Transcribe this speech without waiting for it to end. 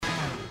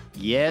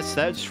Yes,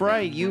 that's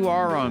right. You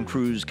are on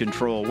cruise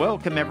control.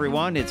 Welcome,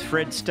 everyone. It's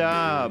Fred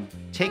Staub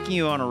taking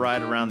you on a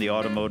ride around the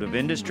automotive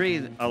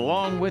industry.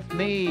 Along with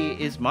me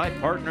is my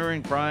partner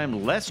in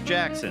crime, Les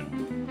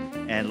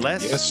Jackson. And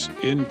Les, Yes,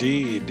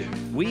 indeed.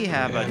 we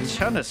have a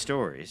ton of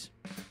stories.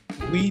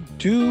 We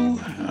do.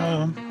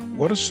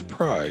 What a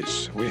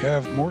surprise. We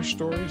have more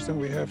stories than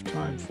we have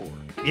time for.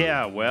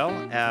 Yeah, well,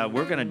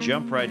 we're going to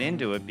jump right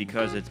into it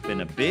because it's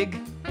been a big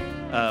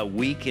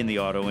week in the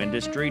auto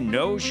industry.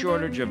 No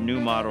shortage of new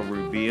model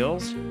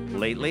reveals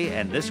lately,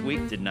 and this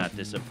week did not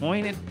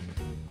disappoint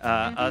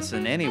us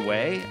in any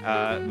way.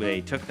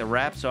 They took the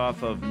wraps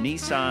off of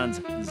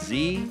Nissan's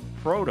Z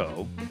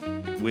Proto,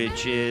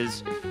 which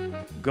is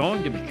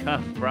going to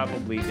become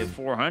probably the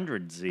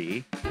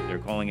 400Z. They're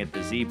calling it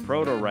the Z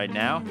Proto right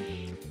now.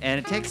 And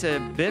it takes a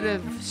bit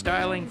of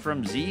styling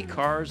from Z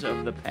cars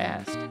of the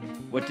past.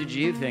 What did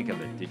you think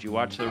of it? Did you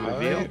watch the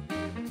reveal?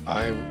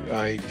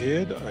 I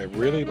did. I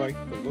really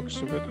liked the looks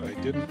of it. I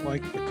didn't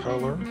like the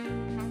color.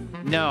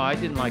 No, I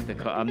didn't like the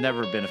color. I've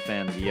never been a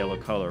fan of the yellow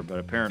color, but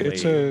apparently...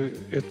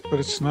 But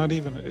it's not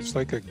even, it's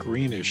like a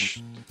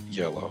greenish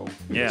yellow.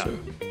 Yeah.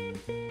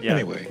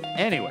 Anyway,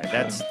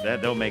 that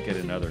they'll make it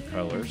in other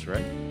colors,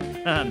 right?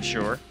 I'm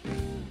sure.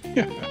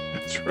 Yeah,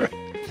 that's right.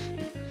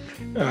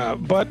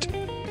 But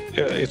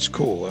it's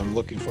cool. I'm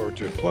looking forward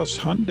to it. Plus,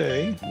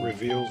 Hyundai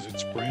reveals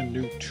its brand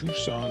new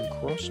Tucson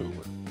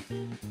crossover.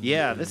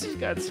 Yeah, this has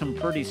got some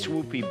pretty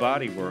swoopy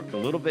bodywork, a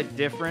little bit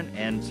different,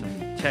 and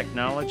some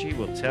technology.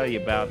 We'll tell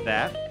you about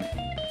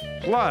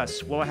that.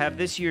 Plus, we'll have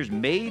this year's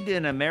Made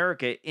in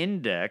America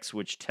Index,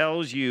 which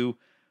tells you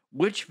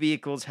which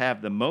vehicles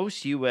have the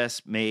most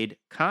U.S.-made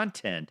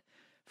content.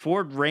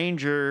 Ford's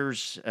Ranger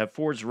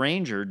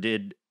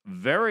did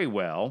very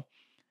well,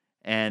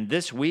 and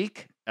this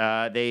week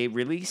they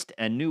released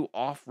a new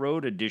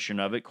off-road edition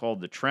of it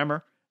called the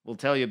Tremor. We'll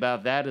tell you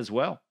about that as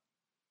well.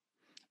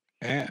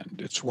 And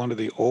it's one of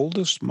the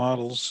oldest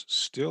models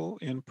still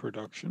in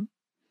production,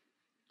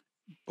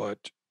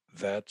 but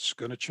that's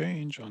going to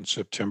change on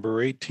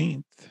September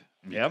 18th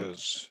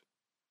because,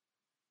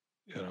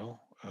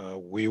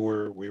 we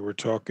were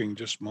talking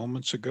just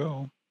moments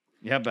ago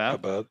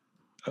about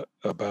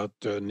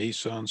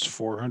Nissan's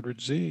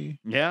 400Z.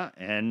 Yeah,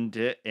 and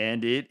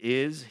it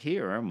is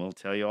here, and we'll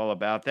tell you all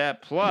about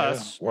that.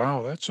 Plus,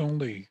 wow, that's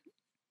only...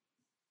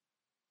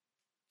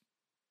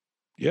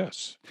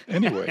 Yes.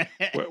 Anyway,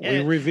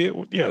 we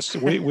reveal. Yes,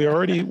 we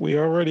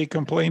already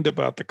complained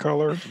about the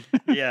color.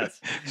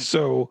 Yes.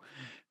 So,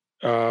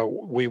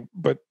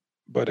 but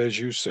as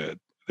you said,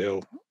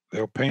 they'll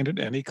paint it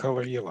any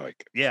color you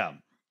like. Yeah,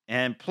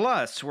 and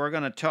plus we're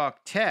going to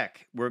talk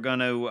tech. We're going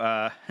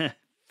to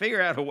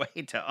figure out a way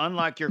to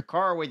unlock your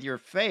car with your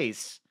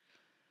face.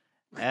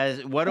 Why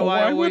would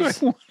I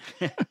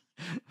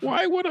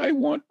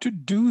want to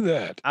do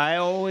that? I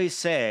always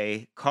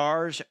say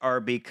cars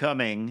are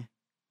becoming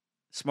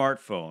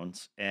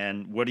smartphones,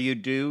 and what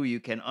do? You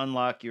can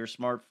unlock your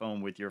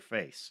smartphone with your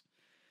face.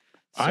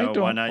 So I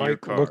don't why not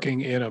like looking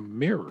in a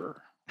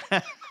mirror.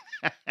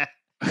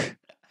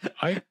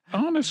 I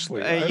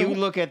honestly,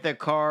 look at the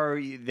car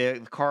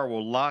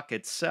will lock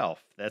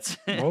itself. That's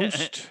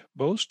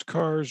most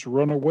cars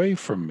run away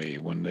from me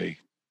when they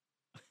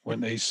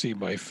see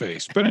my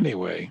face. But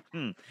anyway,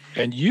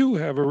 and you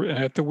have an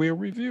At the Wheel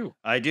review.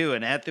 I do,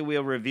 an At the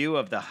Wheel review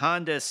of the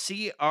Honda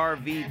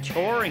CR-V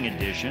Touring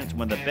Edition. It's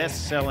one of the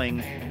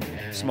best-selling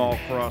small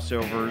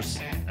crossovers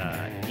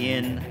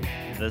in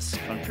this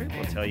country.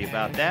 We'll tell you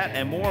about that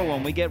and more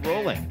when we get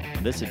rolling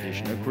on this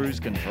edition of Cruise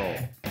Control.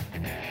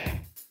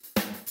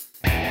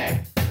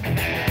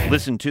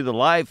 Listen to the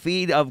live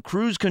feed of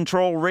Cruise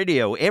Control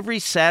Radio every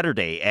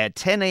Saturday at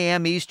 10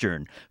 a.m.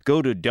 Eastern.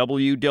 Go to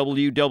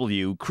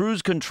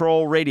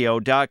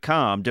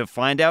www.cruisecontrolradio.com to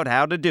find out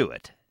how to do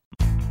it.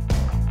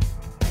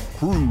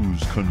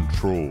 Cruise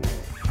Control.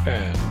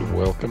 And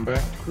welcome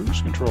back to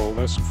Cruise Control.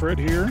 Les and Fred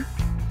here.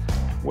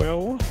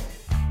 Well,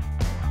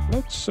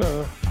 let's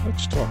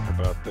talk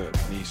about that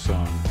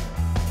Nissan,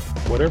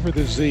 whatever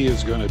the Z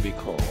is going to be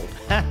called.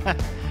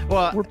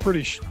 Well, we're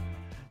pretty sure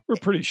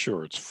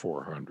it's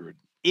 400.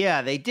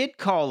 Yeah, they did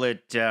call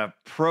it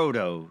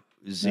Proto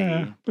Z.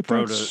 Yeah, but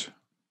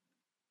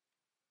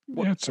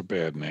that's a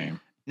bad name.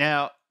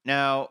 Now,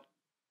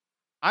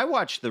 I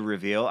watched the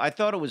reveal. I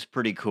thought it was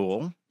pretty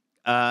cool.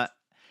 Here's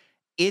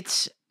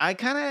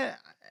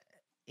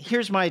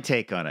my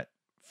take on it.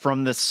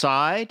 From the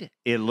side,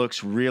 it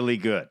looks really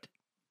good.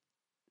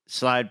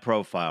 Side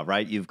profile,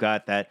 right? You've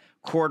got that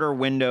quarter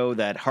window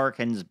that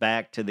harkens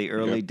back to the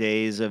early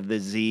days of the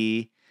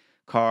Z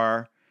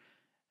car.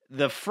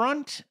 The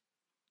front,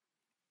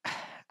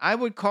 I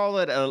would call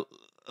it a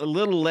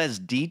little less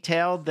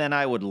detailed than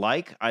I would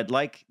like.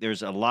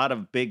 There's a lot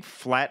of big,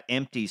 flat,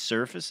 empty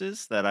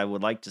surfaces that I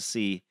would like to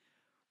see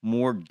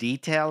more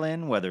detail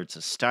in, whether it's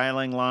a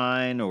styling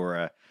line or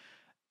a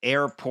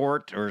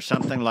airport or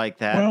something like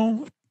that.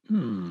 Well,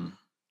 And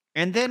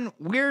then,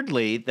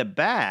 weirdly, the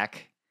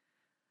back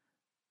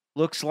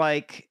looks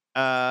like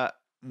I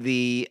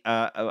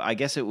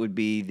guess it would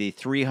be the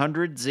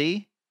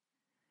 300Z.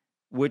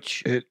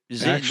 which It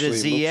The actually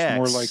looks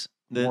ZX,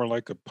 more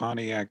like a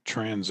Pontiac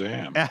Trans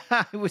Am.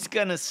 I was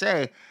gonna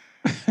say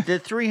the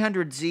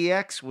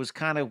 300ZX was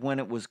kind of when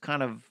it was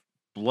kind of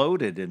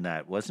bloated in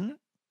that, wasn't it?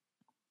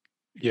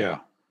 Yeah,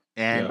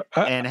 yeah.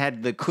 And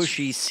had the That's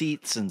cushy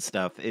seats and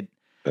stuff.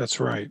 that's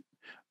right.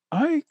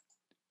 I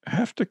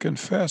have to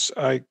confess,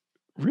 I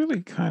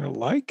really kind of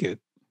like it,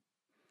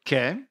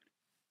 Okay.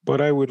 but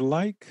I would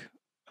like.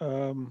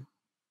 Um,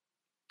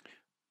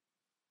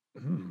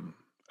 hmm,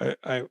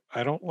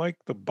 I don't like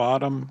the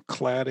bottom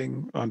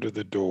cladding under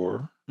the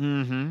door.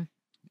 Mm-hmm.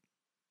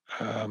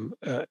 Um,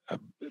 uh, uh,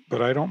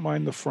 but I don't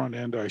mind the front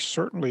end. I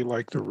certainly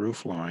like the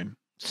roof line.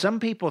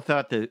 Some people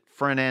thought the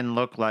front end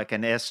looked like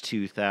an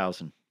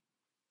S2000,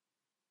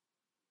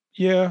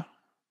 Yeah,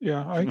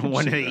 yeah, I can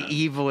one of see the that.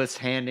 evilest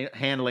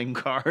handling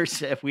cars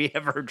that we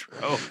ever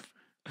drove.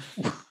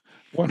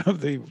 One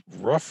of the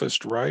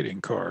roughest riding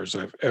cars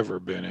I've ever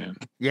been in.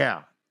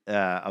 Yeah.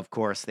 Of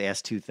course, the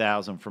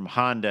S2000 from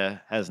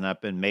Honda has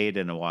not been made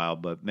in a while,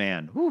 but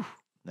man, whew,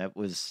 that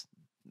was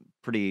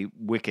pretty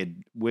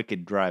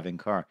wicked driving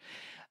car.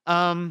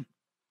 Um,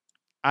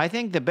 I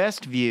think the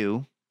best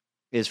view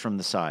is from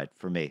the side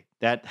for me.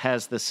 That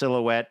has the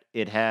silhouette.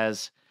 It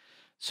has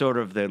sort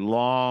of the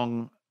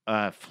long,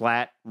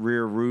 flat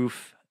rear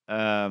roof,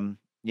 and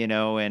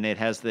it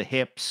has the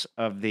hips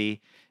of the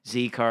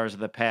Z cars of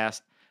the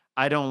past.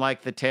 I don't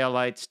like the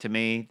taillights. To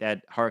me,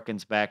 that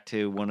harkens back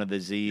to one of the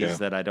Zs Yeah,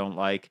 that I don't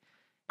like.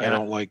 I And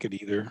don't like it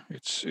either.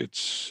 It's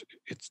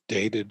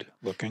dated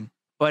looking.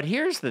 but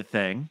here's the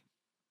thing.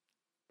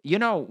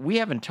 We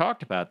haven't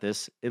talked about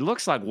this. It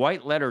looks like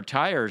white letter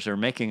tires are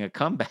making a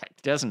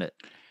comeback, doesn't it?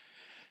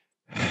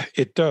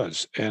 It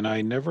does, and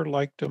I never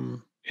liked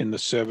them in the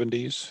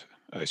 '70s.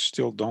 I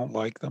still don't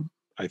like them.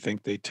 I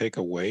think they take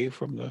away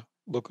from the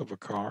look of a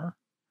car.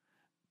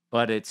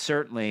 But it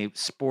certainly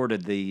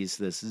sported these.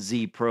 This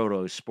Z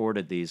Proto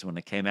sported these when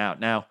it came out.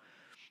 Now,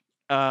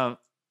 uh,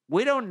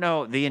 we don't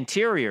know the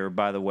interior.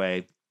 By the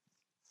way,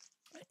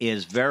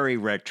 is very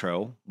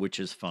retro, which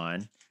is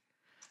fine.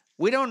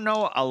 We don't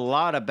know a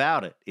lot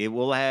about it. It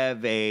will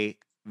have a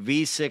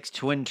V6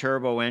 twin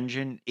turbo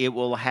engine. It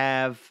will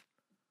have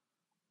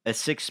a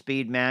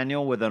 6-speed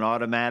manual with an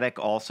automatic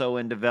also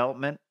in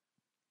development.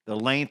 The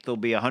length will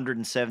be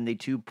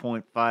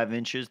 172.5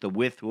 inches. The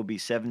width will be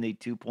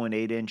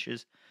 72.8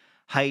 inches.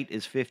 Height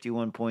is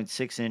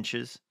 51.6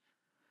 inches.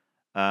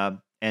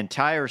 And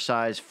tire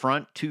size,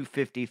 front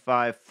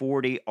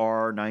 255/40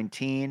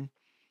 R19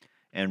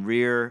 and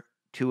rear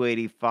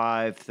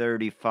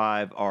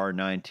 285/35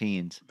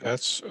 R19s.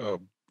 That's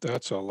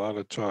a lot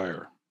of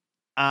tire.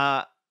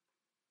 Uh,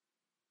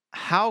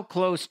 how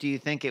close do you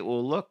think it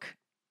will look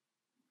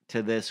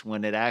to this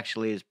when it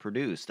actually is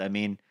produced? I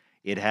mean,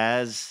 it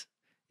has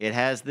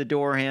the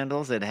door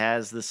handles, it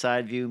has the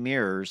side view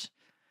mirrors,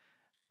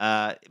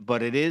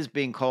 but it is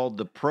being called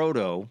the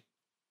Proto.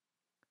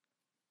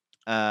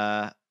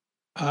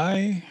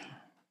 I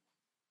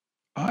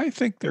I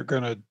think they're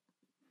gonna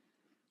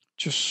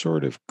just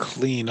sort of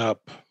clean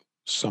up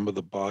some of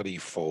the body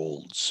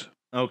folds.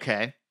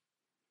 Okay,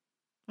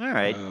 all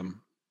right,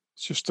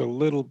 It's just a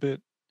little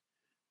bit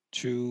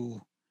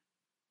too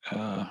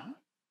uh,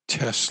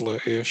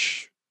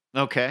 Tesla-ish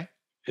okay.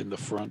 in the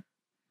front.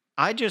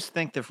 I just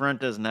think the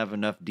front doesn't have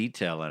enough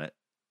detail in it.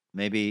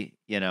 Maybe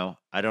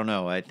I don't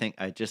know. I think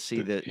I just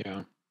see that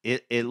Yeah,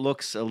 it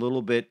looks a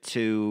little bit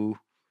too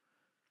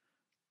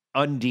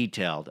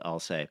undetailed. I'll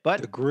say, the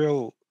but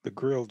grill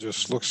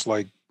just looks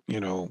like,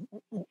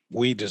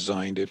 we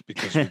designed it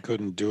because we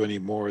couldn't do any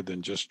more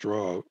than just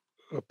draw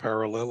a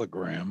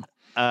parallelogram.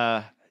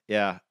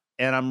 Yeah,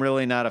 and I'm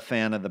really not a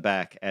fan of the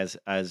back, as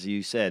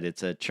you said.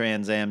 It's a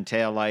Trans Am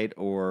taillight,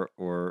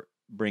 or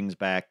brings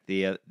back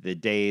the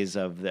days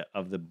of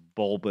the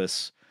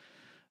bulbous,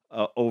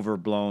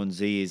 overblown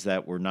Z's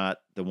that were not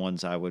the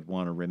ones I would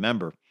want to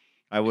remember.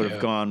 I would have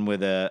Yeah, gone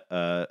with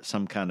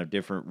some kind of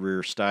different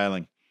rear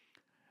styling,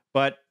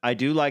 but I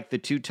do like the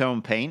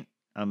two-tone paint.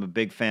 I'm a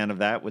big fan of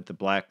that with the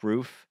black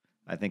roof.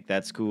 I think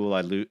that's cool.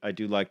 I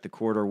do like the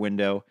quarter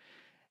window.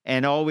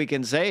 And all we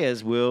can say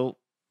is we'll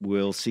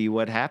see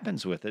what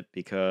happens with it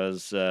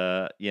because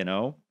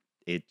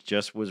it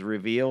just was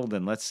revealed,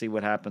 and let's see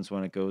what happens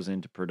when it goes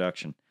into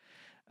production.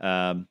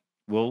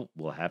 We'll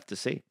have to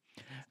see.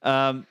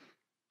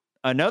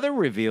 Another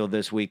reveal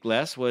this week,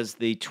 Les, was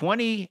the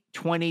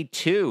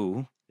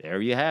 2022.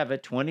 There you have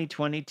it,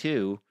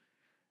 2022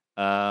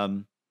 Hyundai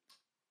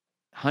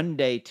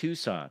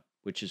Tucson,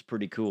 which is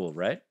pretty cool,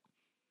 right?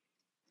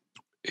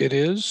 it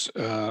is.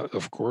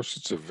 Of course,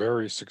 it's a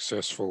very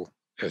successful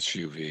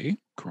SUV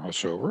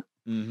crossover.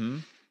 Mm-hmm.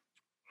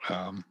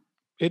 Um,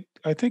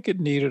 I think it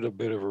needed a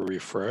bit of a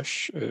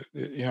refresh. It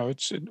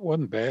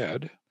wasn't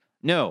bad.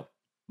 No,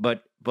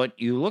 but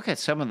you look at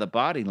some of the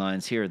body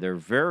lines here; they're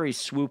very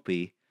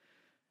swoopy.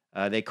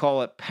 They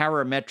call it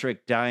parametric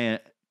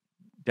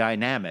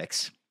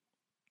dynamics.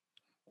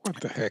 What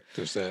the heck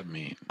does that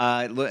mean?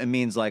 It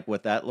means like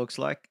what that looks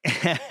like.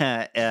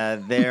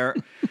 There,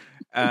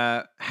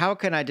 how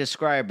can I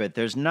describe it?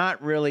 There's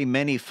not really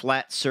many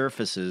flat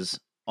surfaces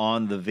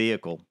on the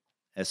vehicle.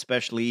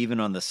 especially even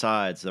on the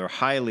sides. They're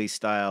highly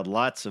styled,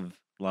 lots of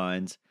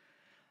lines.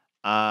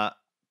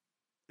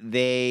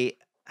 They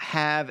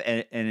have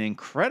an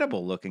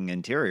incredible looking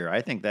interior.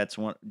 I think that's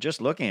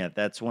just looking at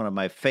that's one of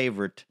my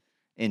favorite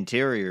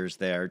interiors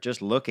there,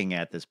 just looking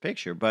at this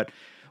picture. But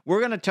we're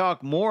going to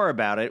talk more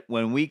about it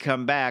when we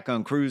come back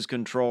on Cruise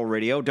Control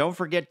Radio. Don't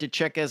forget to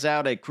check us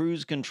out at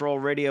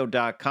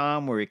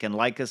cruisecontrolradio.com, where you can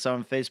like us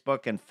on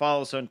Facebook and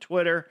follow us on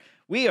Twitter.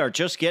 We are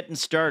just getting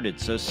started,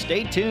 so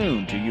stay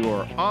tuned to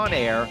your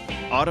on-air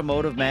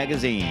automotive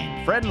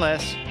magazine. Fred and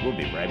Les, we'll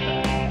be right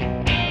back.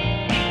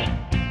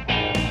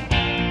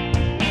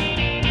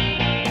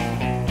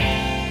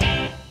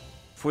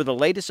 For the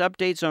latest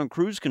updates on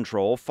Cruise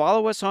Control,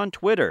 follow us on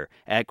Twitter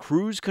at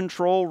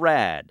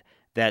CruiseControlRad.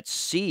 That's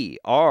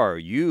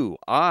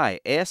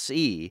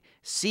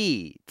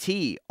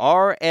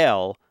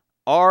CruiseControlRad.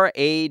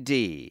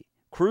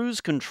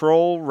 Cruise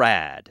Control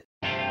Rad.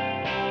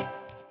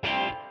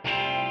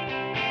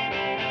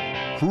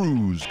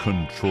 Cruise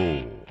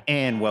Control.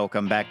 And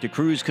welcome back to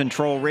Cruise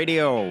Control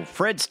Radio.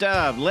 Fred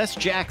Stubb, Les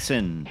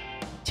Jackson,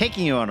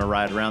 taking you on a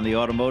ride around the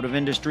automotive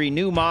industry,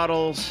 new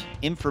models,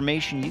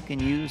 information you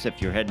can use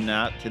if you're heading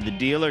out to the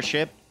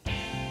dealership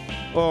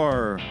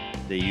or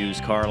the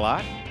used car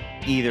lot.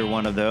 Either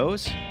one of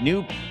those.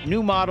 New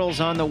models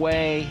on the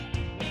way.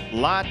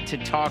 Lot to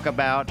talk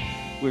about.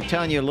 We're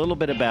telling you a little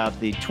bit about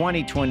the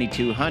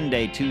 2022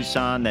 Hyundai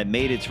Tucson that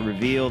made its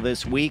reveal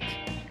this week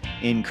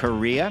in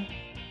Korea.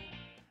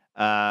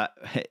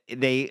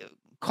 They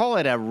call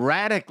it a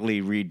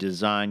radically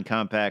redesigned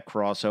compact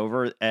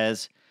crossover.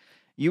 As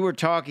you were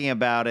talking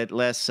about it,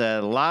 Les,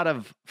 a lot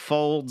of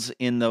folds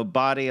in the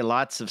body,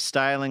 lots of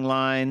styling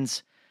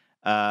lines.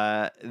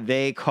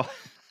 They call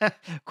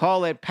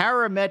it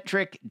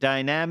parametric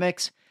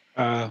dynamics.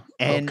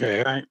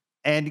 Okay.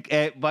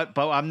 But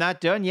I'm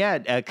not done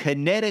yet. A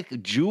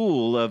kinetic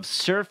jewel of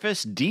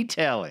surface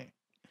detailing.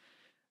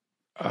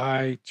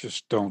 I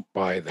just don't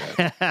buy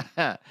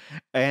that.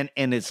 and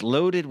it's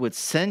loaded with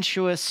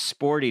sensuous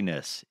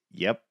sportiness.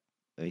 Yep,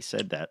 they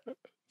said that.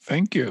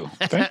 Thank you,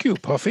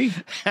 Puffy.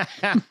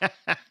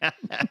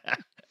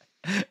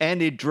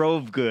 And it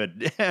drove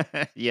good.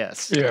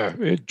 Yes. Yeah,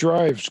 it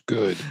drives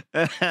good.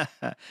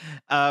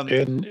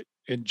 In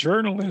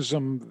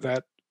journalism,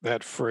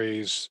 that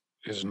phrase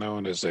is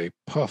known as a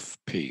puff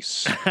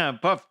piece.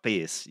 Puff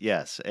piece,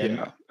 yes. And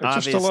yeah,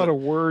 it's just a lot of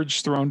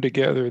words thrown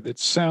together that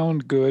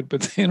sound good,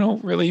 but they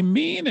don't really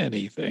mean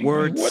anything.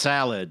 Word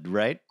salad,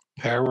 right?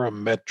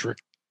 Parametric.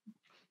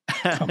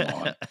 Come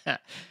on.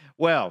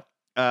 Well,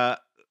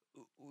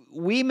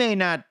 we may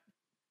not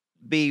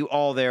be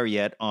all there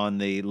yet on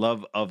the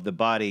love of the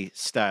body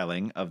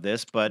styling of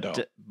this,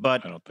 but I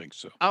don't think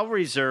so. I'll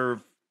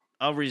reserve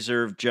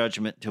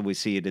judgment till we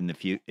see it in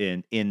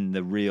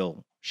the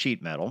real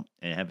sheet metal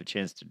and have a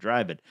chance to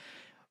drive it.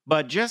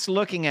 But just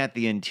looking at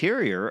the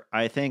interior,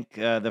 I think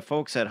the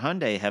folks at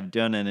Hyundai have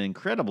done an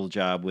incredible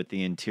job with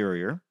the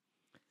interior.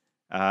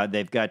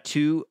 They've got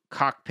two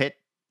cockpit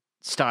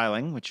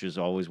styling, which is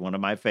always one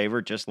of my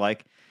favorite. Just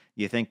like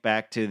you think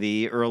back to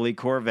the early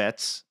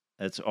Corvettes,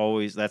 that's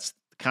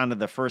kind of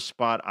the first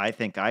spot I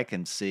think I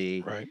can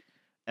see. Right.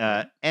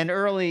 And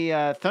early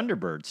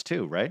Thunderbirds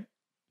too, right?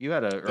 You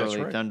had an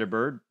early right.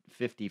 Thunderbird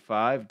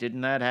 55.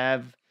 Didn't that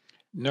have?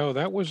 No,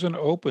 that was an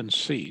open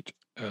seat.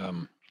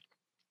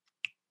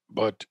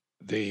 But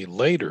the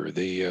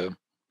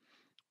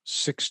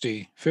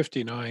 60,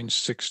 59,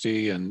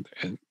 60, and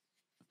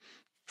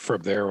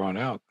from there on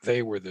out,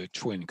 they were the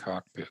twin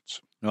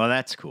cockpits. Oh,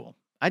 that's cool.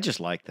 I just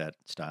like that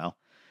style.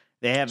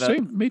 They have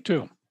me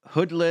too.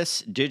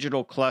 Hoodless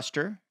digital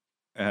cluster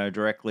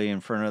directly in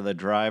front of the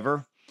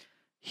driver.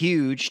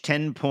 Huge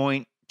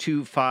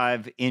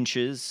 10.25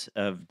 inches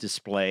of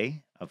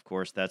display. Of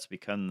course, that's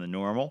become the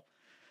normal.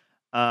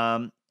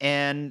 And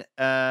the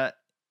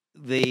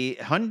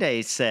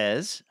Hyundai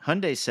says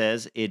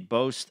it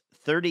boasts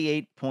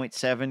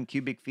 38.7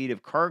 cubic feet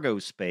of cargo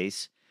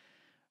space,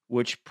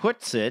 which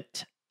puts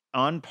it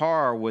on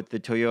par with the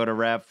Toyota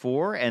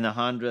RAV4 and the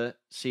Honda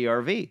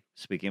CR-V.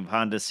 Speaking of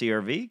Honda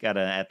CR-V, got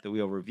an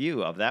at-the-wheel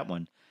review of that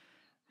one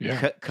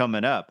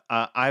coming up.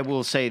 I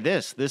will say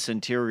this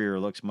interior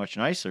looks much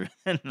nicer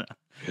than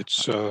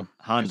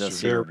Honda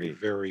CR-V. Very,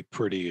 very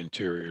pretty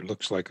interior.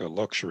 Looks like a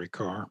luxury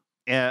car.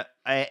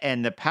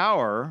 And the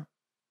power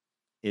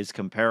is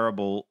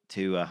comparable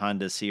to a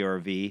Honda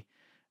CR-V.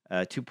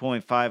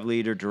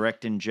 2.5-liter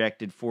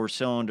direct-injected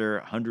four-cylinder,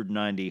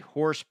 190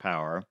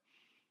 horsepower,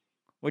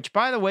 which,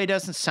 by the way,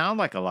 doesn't sound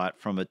like a lot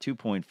from a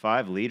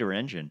 2.5-liter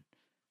engine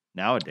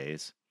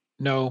nowadays.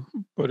 No,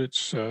 but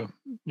it's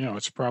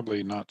it's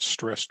probably not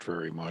stressed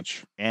very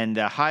much. And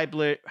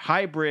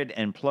hybrid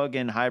and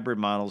plug-in hybrid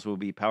models will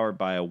be powered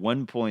by a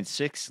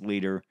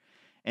 1.6-liter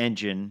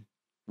engine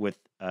with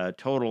a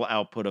total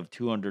output of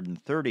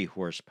 230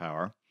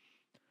 horsepower.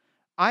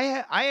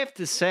 I have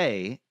to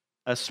say,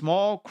 a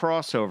small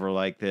crossover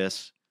like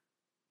this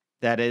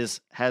that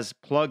has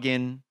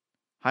plug-in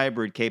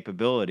hybrid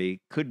capability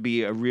could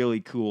be a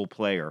really cool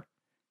player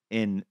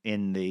in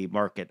the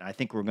market. I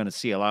think we're going to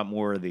see a lot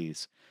more of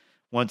these.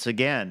 Once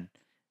again,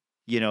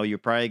 You're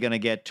probably going to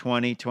get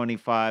 20,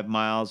 25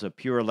 miles of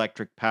pure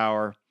electric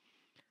power,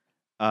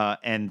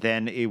 and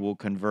then it will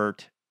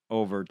convert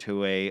over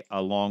to a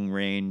long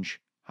range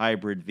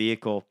hybrid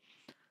vehicle.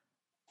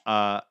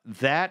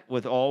 That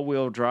with all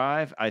wheel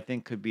drive, I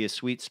think could be a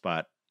sweet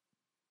spot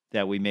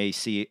that we may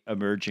see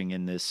emerging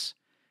in this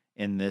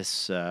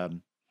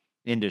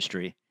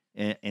industry,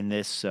 in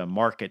this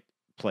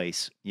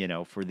marketplace,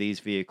 for these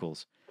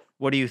vehicles.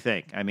 What do you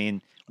think? I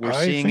mean, we're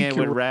I seeing think it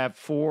with you're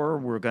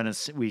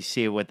RAV4. We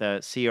see it with a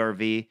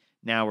CRV.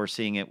 Now we're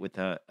seeing it with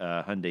a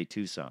Hyundai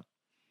Tucson.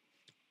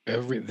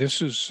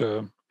 this is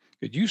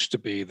it used to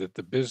be that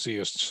the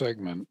busiest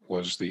segment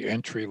was the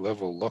entry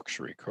level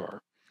luxury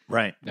car.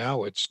 Right.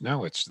 Now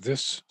it's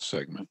this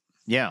segment.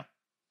 Yeah.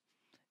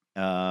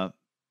 Uh,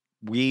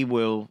 we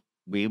will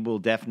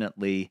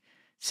definitely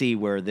see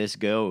where this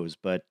goes,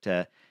 but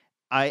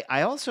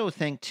I also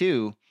think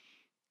too,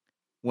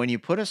 when you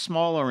put a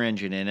smaller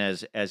engine in,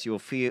 as you'll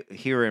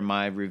hear in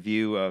my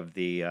review of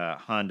the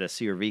Honda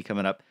CR-V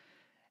coming up,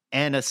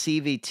 and a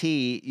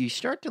CVT, you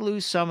start to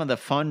lose some of the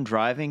fun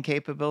driving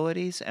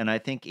capabilities. And I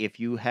think if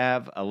you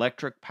have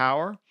electric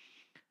power,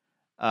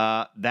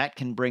 that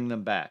can bring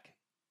them back,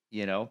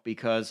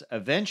 because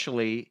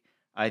eventually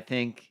I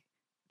think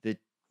the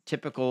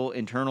typical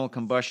internal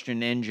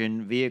combustion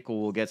engine vehicle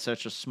will get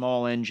such a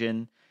small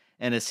engine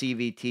and a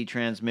CVT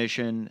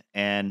transmission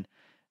and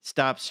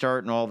stop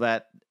start and all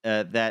that,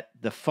 that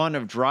the fun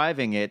of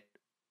driving it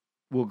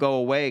will go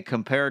away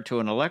compared to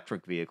an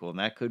electric vehicle. And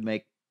that could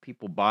make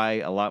people buy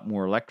a lot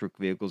more electric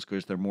vehicles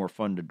because they're more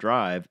fun to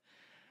drive.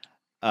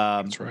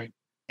 Um, That's right.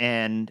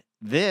 and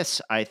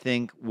this, I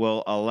think,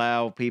 will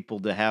allow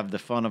people to have the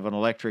fun of an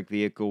electric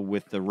vehicle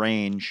with the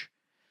range.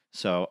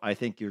 So I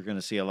think you're going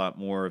to see a lot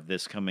more of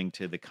this coming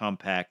to the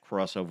compact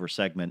crossover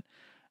segment,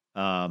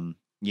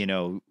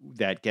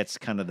 that gets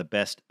kind of the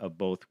best of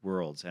both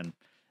worlds. And,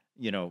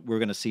 we're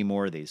going to see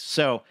more of these.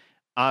 So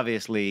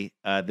obviously,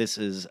 this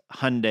is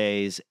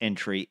Hyundai's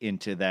entry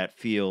into that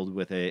field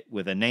with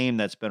a name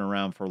that's been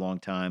around for a long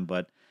time,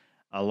 but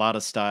a lot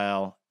of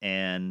style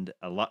and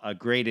a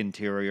great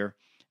interior.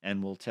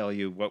 And we'll tell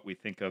you what we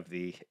think of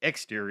the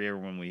exterior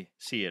when we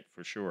see it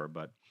for sure.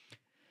 But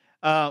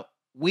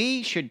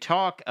we should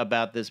talk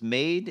about this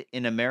Made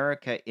in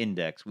America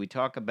Index. We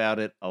talk about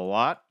it a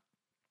lot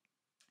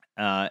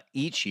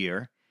each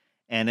year,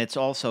 and it's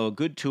also a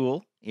good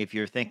tool if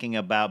you're thinking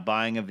about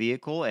buying a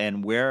vehicle,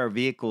 and where a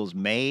vehicle's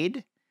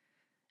made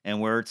and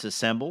where it's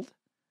assembled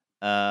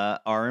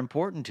are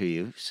important to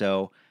you.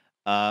 So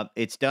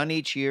it's done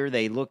each year.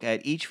 They look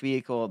at each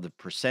vehicle, the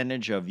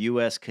percentage of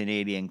U.S.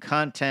 Canadian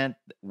content,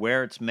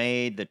 where it's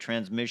made, the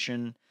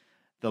transmission,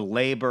 the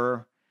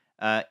labor,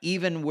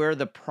 even where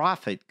the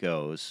profit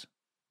goes,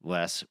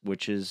 Les,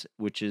 which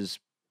is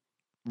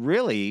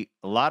really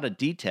a lot of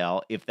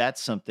detail if that's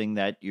something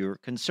that you're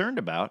concerned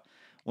about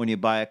when you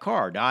buy a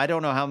car. Now, I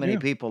don't know how many Yeah.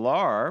 people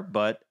are,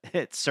 but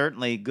it's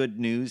certainly good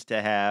news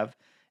to have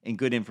and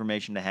good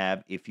information to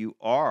have if you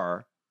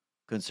are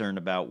concerned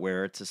about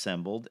where it's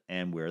assembled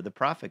and where the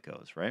profit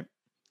goes, right?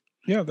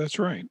 Yeah, that's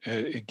right.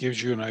 It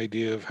gives you an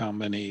idea of how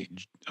many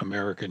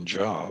American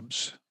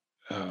jobs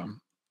um,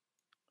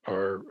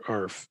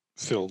 are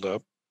filled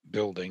up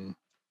building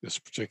this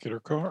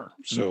particular car.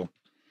 So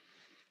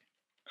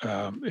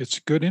it's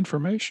good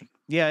information.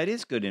 Yeah, it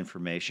is good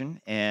information,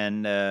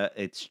 and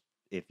it's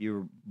if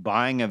you're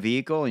buying a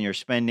vehicle and you're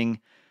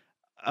spending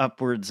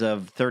upwards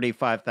of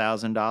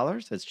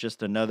 $35,000, that's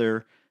just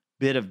another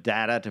bit of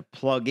data to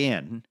plug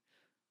in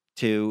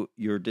to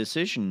your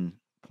decision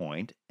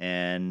point,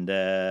 and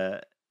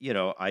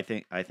I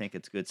think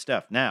it's good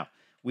stuff. Now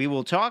we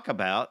will talk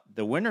about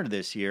the winner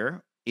this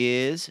year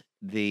is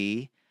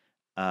the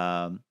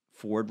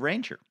Ford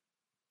Ranger,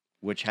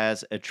 which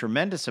has a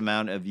tremendous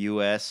amount of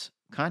U.S.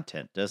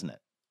 content, doesn't it?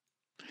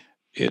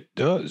 It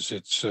does.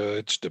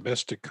 Its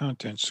domestic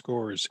content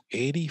score is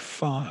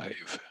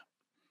 85,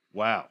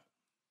 Wow.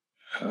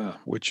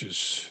 which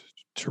is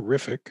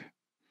terrific.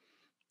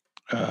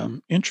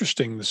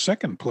 Interesting. The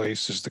second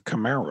place is the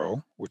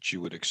Camaro, which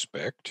you would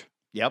expect,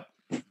 Yep.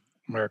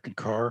 American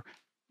car,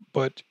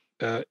 but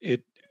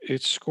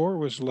its score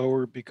was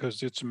lower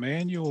because its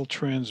manual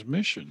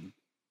transmission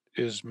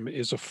is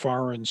a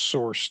foreign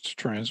sourced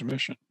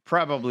transmission.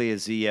 Probably a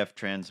ZF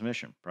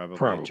transmission, probably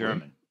Probably.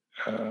 German.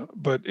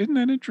 But isn't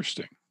that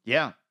interesting?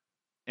 Yeah.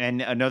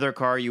 And another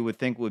car you would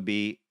think would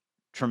be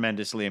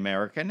tremendously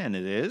American, and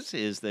it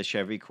is the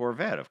Chevy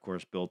Corvette, of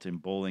course, built in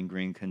Bowling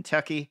Green,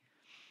 Kentucky.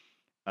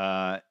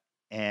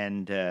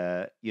 And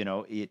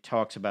it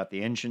talks about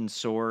the engine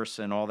source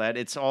and all that.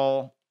 It's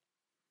all,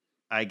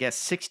 I guess,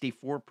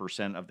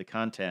 64% of the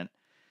content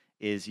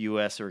is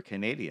U.S. or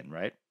Canadian,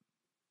 right?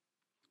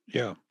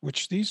 Yeah,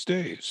 which these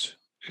days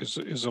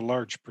is a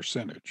large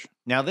percentage.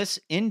 Now, this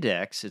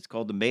index, it's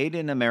called the Made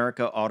in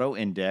America Auto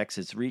Index.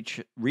 It's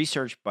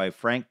researched by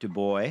Frank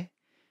Dubois,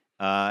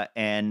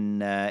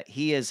 and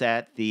he is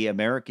at the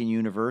American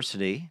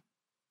University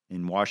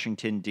in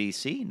Washington,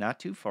 D.C., not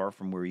too far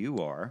from where you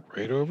are.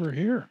 Right over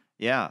here.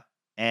 Yeah.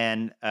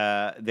 and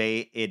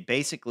it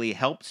basically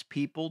helps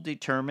people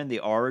determine the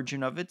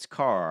origin of its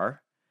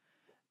car,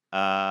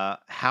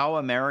 how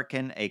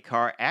American a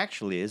car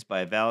actually is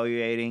by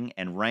evaluating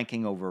and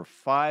ranking over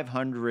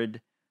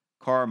 500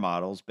 car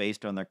models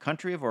based on their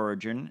country of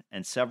origin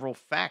and several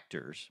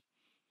factors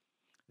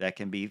that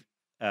can be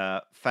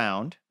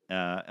found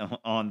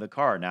on the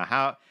car.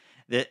 Now,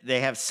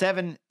 they have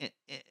 7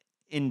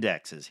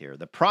 indexes here.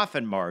 The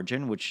profit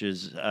margin, which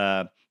is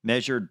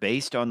measured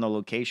based on the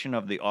location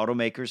of the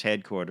automaker's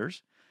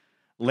headquarters,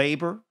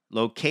 labor,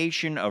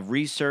 location of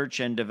research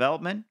and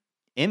development,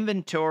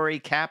 inventory,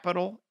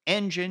 capital,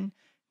 engine,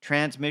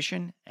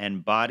 transmission,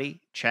 and body,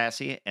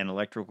 chassis, and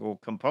electrical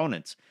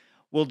components.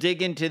 We'll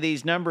dig into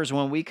these numbers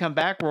when we come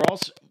back.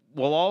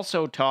 We'll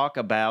also talk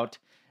about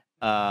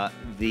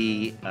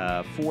the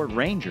Ford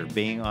Ranger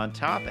being on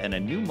top and a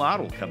new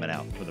model coming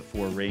out for the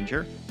Ford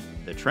Ranger,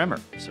 the Tremor.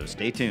 So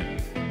stay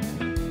tuned.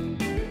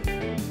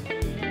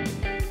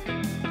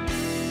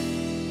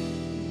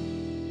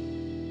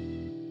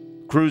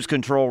 Cruise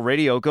Control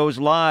Radio goes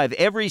live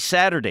every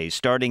Saturday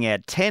starting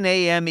at 10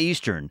 a.m.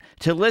 Eastern.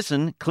 To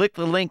listen, click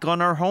the link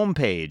on our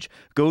homepage.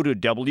 Go to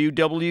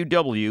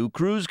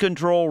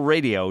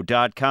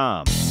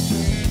www.cruisecontrolradio.com.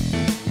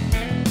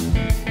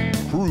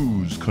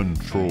 Cruise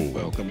Control.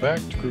 Welcome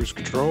back to Cruise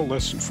Control.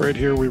 Les and Fred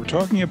here. We were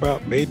talking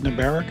about Made in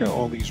America,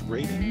 all these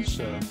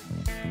ratings,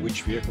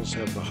 which vehicles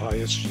have the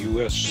highest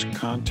U.S.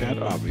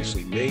 content,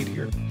 obviously made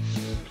here,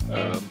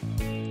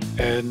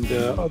 and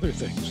other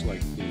things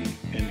like the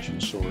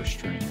engine source,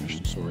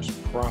 transmission source,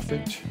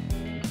 profit.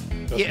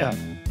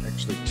 Doesn't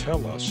actually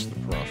tell us the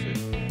profit.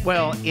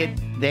 Well,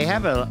 they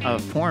have a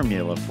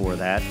formula for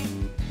that,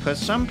 because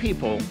some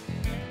people,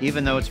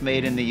 even though it's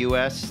made in the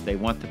U.S., they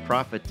want the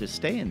profit to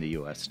stay in the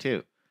U.S.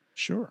 too.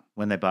 Sure.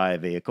 When they buy a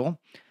vehicle.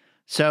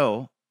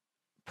 So,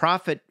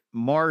 profit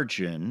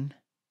margin,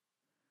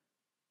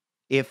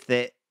 if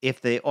the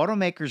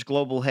automaker's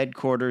global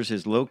headquarters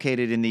is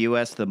located in the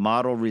U.S., the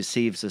model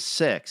receives a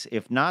 6.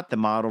 If not, the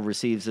model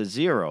receives a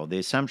 0. The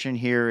assumption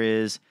here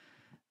is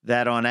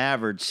that on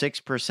average,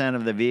 6%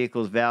 of the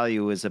vehicle's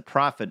value is a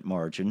profit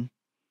margin.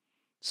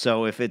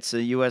 So if it's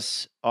a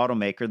U.S.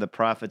 automaker, the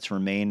profits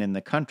remain in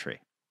the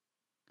country.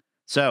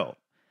 So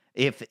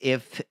if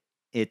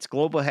its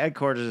global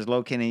headquarters is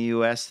located in the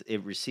U.S.,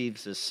 it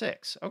receives a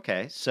 6.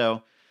 Okay,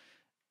 so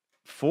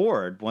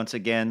Ford, once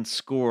again,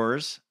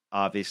 scores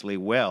obviously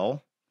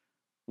well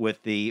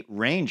with the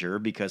Ranger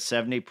because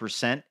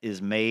 70%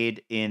 is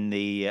made in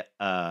the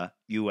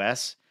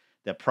U.S.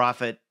 The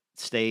profit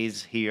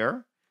stays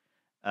here.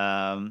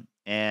 And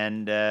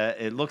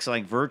it looks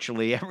like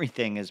virtually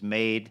everything is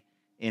made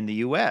in the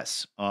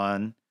U.S.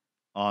 on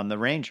the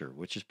Ranger,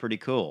 which is pretty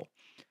cool.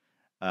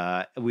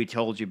 We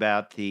told you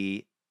about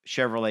the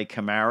Chevrolet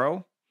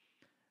Camaro.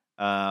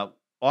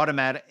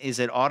 Automatic, is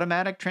it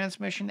automatic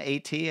transmission?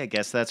 AT, I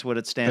guess that's what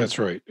it stands That's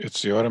right.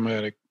 It's the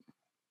automatic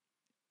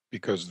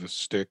because the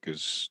stick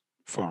is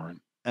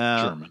foreign,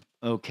 German.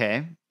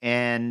 Okay.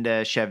 And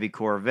Chevy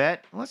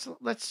Corvette.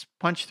 Let's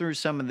punch through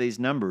some of these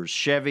numbers.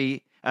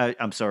 Jeep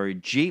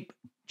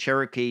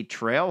Cherokee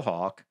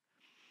Trailhawk,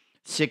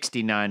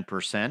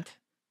 69%.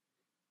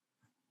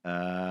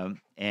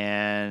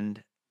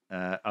 And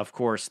of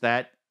course,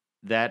 that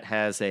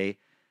has a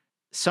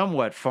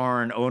somewhat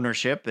foreign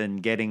ownership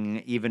and getting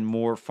even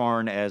more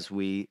foreign as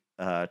we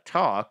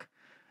talk.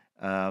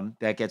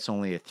 That gets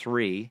only a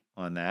 3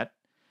 on that.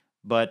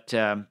 But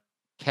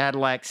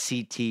Cadillac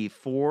CT4,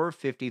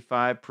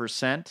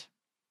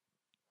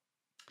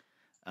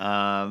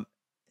 55%.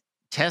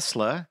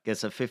 Tesla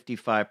gets a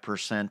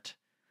 55%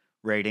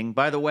 rating.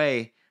 By the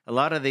way, a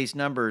lot of these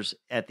numbers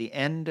at the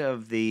end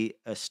of the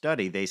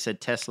study, they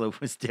said Tesla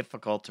was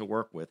difficult to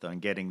work with on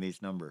getting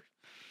these numbers.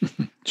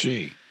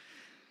 Gee.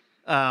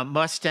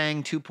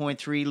 Mustang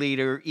 2.3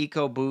 liter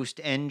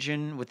EcoBoost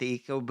engine with the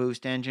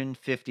EcoBoost engine,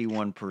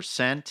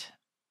 51%.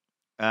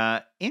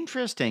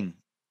 Interesting.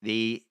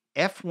 The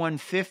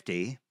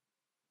F-150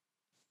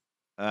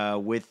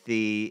 with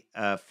the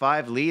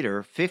 5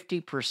 liter,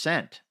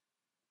 50%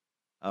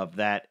 of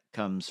that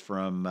comes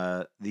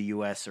from the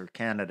U.S. or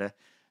Canada,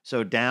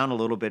 so down a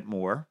little bit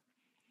more.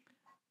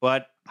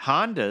 But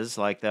Hondas,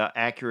 like the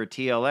Acura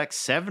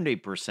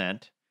TLX,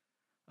 70%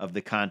 of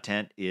the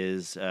content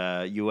is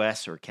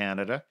U.S. or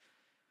Canada.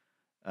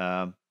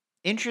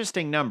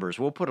 Interesting numbers.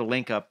 We'll put a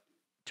link up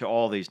to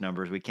all these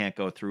numbers. We can't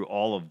go through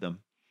all of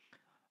them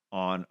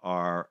on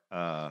our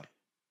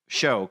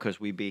show because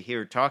we'd be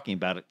here talking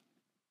about it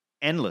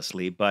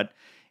endlessly. But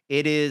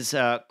it is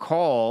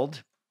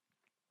called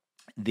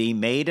the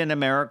Made in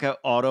America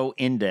Auto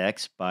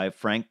Index by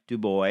Frank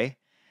Dubois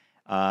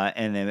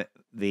and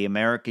the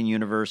American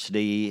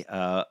University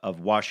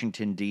of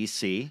Washington,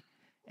 D.C.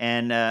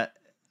 And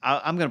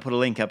I'm going to put a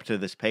link up to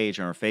this page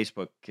on our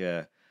Facebook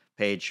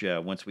page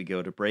once we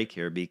go to break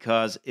here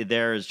because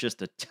there is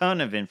just a ton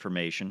of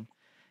information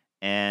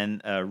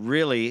and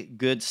really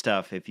good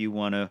stuff if you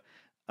want to,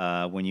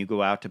 when you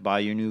go out to buy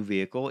your new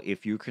vehicle,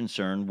 if you're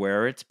concerned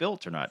where it's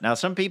built or not. Now,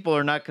 some people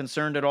are not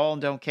concerned at all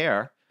and don't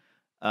care.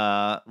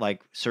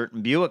 like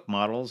certain Buick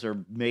models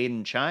are made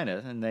in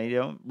China, and they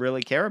don't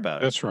really care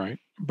about it. That's right.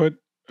 But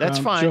That's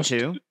fine just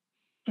too.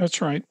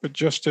 that's right. But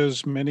just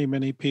as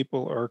many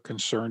people are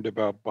concerned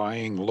about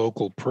buying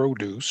local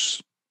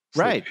produce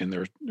for Right. in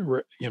their,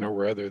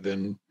 rather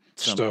than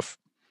Some stuff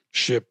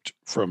shipped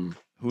from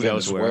who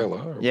knows where.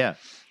 Venezuela, Yeah.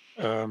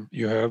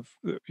 you have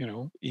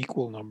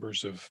equal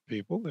numbers of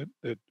people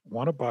that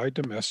want to buy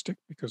domestic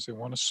because they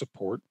want to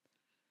support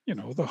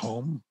the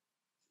home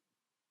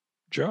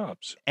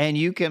jobs. And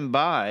you can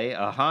buy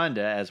a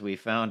Honda, as we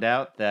found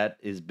out, that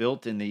is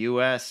built in the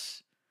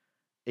U.S.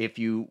 if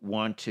you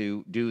want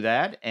to do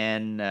that,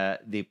 and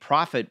the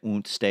profit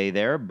won't stay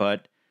there,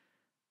 but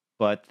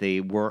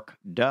the work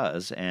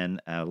does,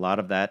 and a lot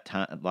of that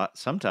time,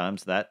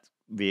 sometimes that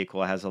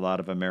vehicle has a lot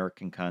of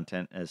American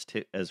content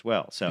as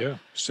well. So Yeah,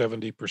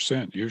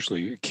 70%.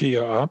 Usually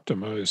Kia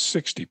Optima is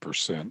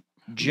 60%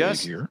 made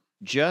just here.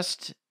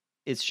 just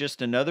it's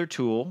just another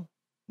tool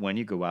when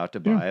you go out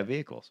to Yeah. buy a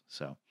vehicle.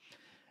 So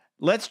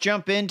let's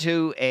jump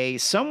into a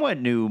somewhat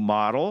new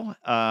model.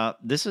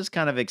 This is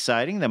kind of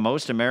exciting. The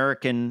most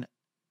American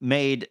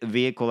made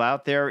vehicle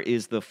out there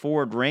is the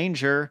Ford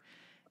Ranger,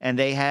 and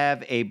they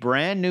have a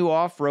brand new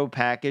off-road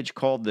package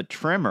called the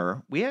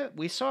Tremor.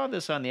 We saw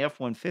this on the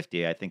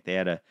F-150. I think they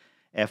had a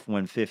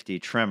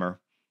F-150 Tremor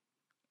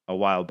a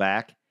while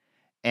back,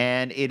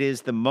 and it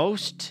is the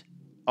most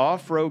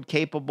off-road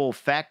capable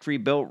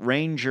factory-built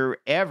Ranger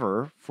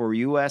ever for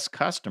U.S.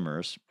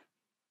 customers.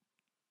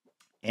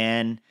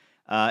 And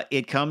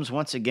it comes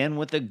once again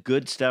with the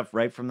good stuff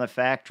right from the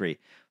factory.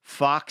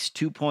 Fox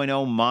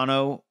 2.0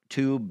 mono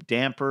tube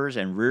dampers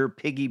and rear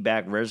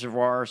piggyback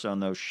reservoirs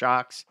on those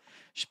shocks,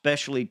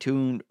 specially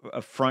tuned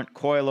front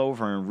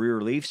coilover and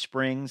rear leaf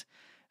springs,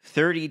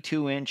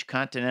 32-inch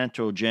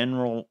Continental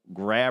General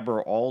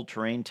Grabber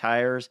all-terrain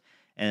tires,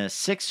 and a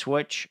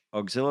 6-switch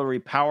auxiliary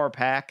power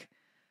pack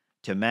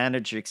to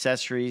manage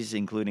accessories,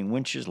 including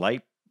winches,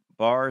 light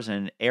bars,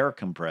 and air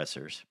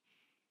compressors.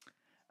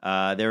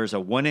 There's a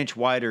 1-inch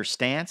wider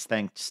stance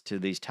thanks to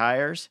these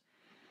tires,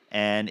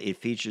 and it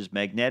features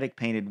magnetic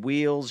painted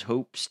wheels,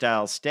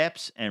 Hope-style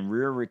steps, and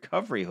rear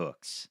recovery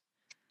hooks.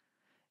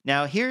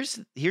 Now, here's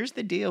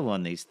the deal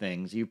on these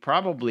things. You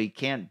probably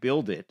can't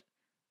build it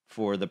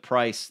for the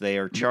price they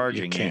are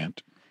charging You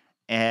can't.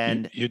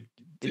 And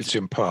it's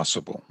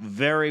impossible.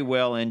 Very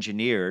well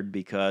engineered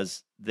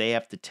because they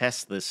have to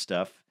test this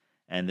stuff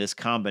and this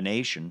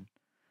combination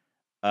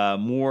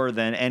more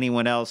than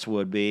anyone else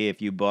would be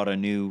if you bought a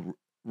new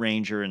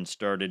Ranger and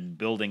started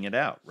building it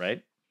out,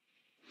 right?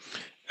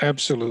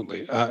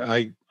 Absolutely.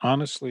 I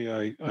honestly,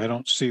 I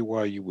don't see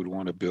why you would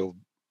want to build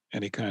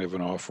any kind of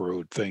an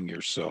off-road thing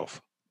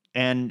yourself.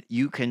 And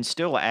you can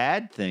still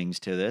add things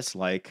to this,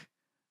 like,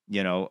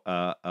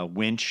 a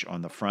winch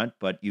on the front,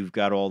 but you've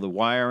got all the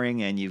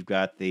wiring and you've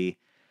got the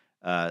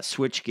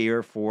switch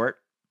gear for it,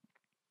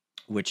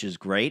 which is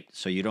great.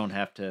 So you don't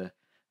have to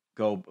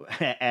go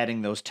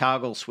adding those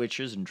toggle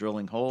switches and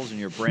drilling holes in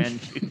your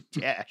brand new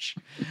dash,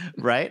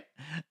 right?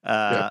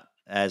 Yep.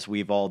 As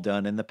we've all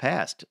done in the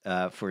past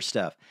for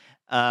stuff.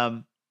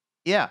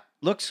 Yeah,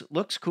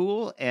 looks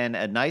cool and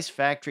a nice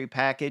factory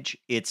package.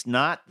 It's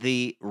not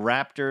the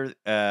Raptor,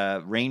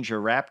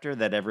 Ranger Raptor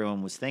that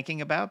everyone was thinking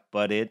about,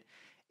 but it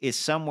is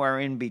somewhere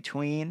in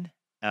between.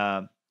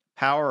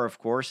 Power, of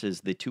course,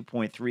 is the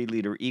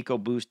 2.3-liter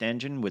EcoBoost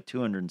engine with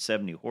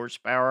 270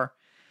 horsepower.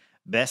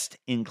 Best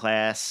in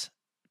class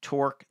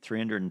torque,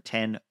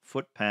 310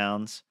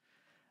 foot-pounds.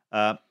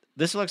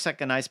 This looks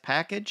like a nice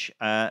package.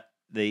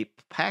 The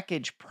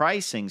package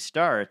pricing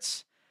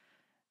starts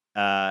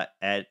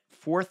at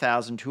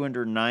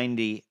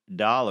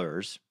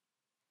 $4,290,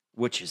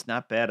 which is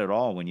not bad at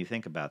all when you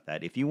think about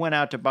that. If you went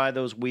out to buy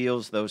those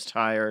wheels, those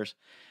tires,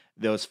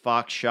 those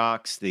Fox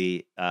shocks,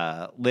 the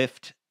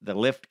lift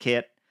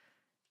kit,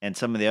 and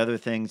some of the other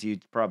things,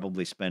 you'd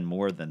probably spend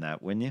more than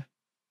that, wouldn't you?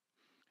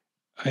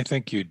 I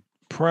think you'd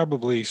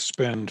probably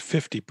spend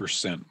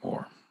 50%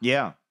 more.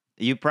 Yeah.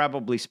 You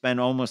probably spend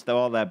almost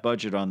all that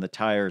budget on the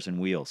tires and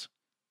wheels.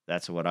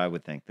 That's what I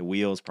would think. The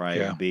wheels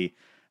probably would be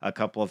a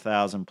couple of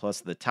thousand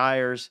plus the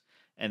tires,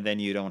 and then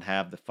you don't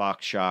have the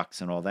Fox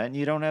shocks and all that, and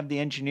you don't have the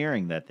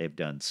engineering that they've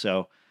done.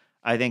 So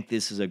I think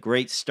this is a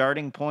great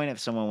starting point if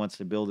someone wants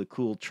to build a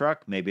cool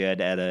truck. Maybe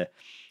I'd add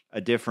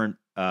a different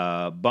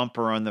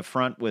bumper on the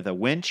front with a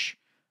winch.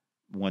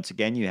 Once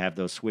again, you have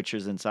those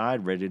switches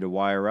inside ready to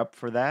wire up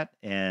for that,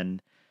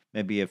 and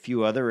maybe a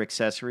few other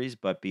accessories.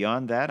 But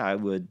beyond that, I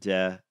would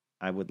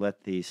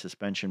let the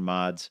suspension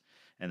mods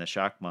and the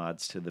shock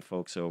mods to the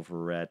folks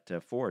over at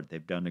Ford.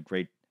 They've done a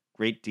great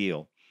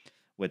deal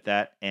with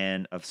that,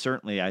 and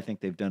certainly I think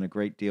they've done a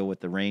great deal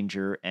with the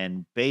Ranger,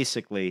 and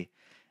basically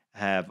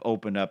have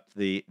opened up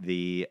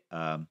the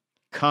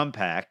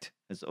compact.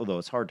 Although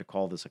it's hard to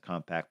call this a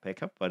compact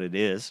pickup, but it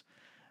is.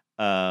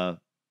 The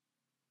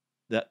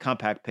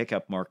compact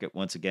pickup market,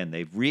 once again,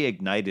 they've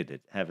reignited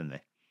it, haven't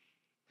they?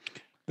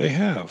 They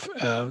have.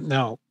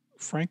 Now,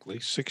 frankly,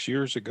 6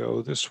 years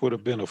ago, this would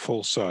have been a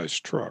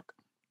full-size truck.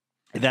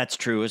 That's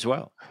true as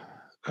well.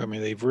 I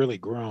mean, they've really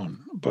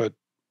grown, but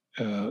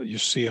You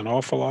see an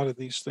awful lot of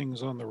these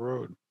things on the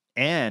road.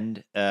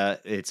 And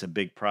it's a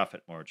big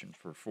profit margin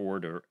for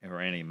Ford or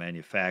any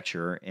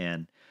manufacturer.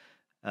 And,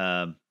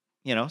 um,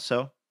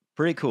 so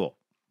pretty cool.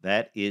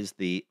 That is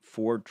the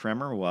Ford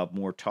Tremor. We'll have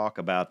more talk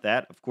about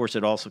that. Of course,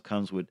 it also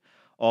comes with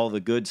all the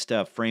good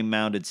stuff: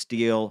 frame-mounted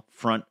steel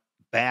front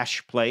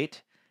bash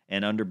plate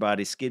and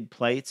underbody skid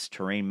plates,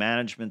 terrain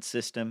management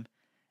system,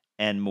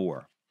 and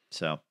more.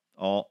 So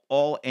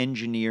all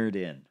engineered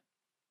in.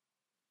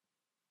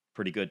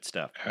 Pretty good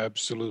stuff.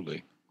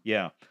 Absolutely.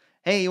 Yeah.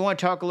 Hey, you want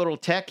to talk a little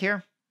tech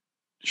here?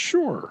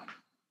 Sure.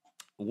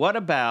 What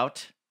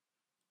about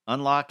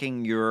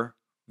unlocking your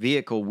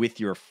vehicle with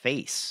your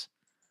face?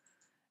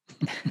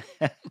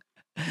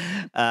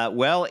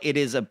 Well, it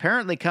is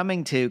apparently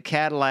coming to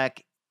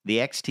Cadillac, the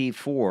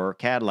XT4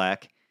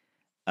 Cadillac,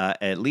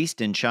 at least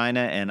in China,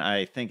 and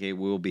I think it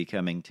will be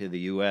coming to the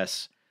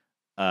U.S.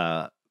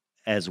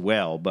 As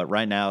well. But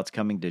right now it's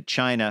coming to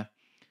China.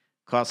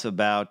 Costs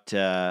about,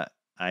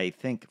 I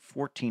think,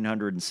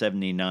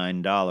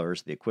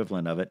 $1,479, the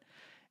equivalent of it.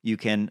 You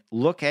can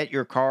look at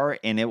your car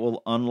and it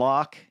will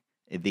unlock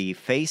the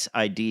Face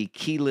ID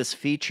keyless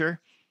feature.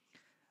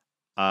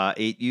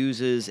 It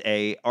uses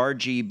a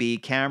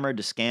RGB camera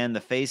to scan the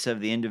face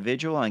of the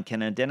individual and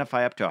can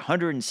identify up to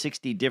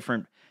 160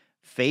 different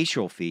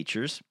facial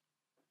features.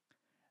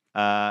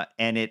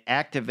 And it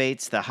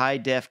activates the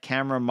high-def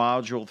camera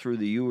module through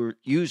the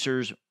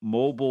user's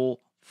mobile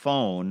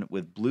phone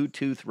with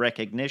Bluetooth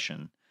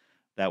recognition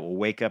that will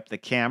wake up the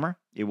camera.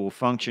 It will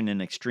function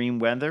in extreme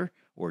weather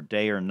or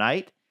day or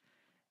night.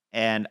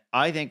 And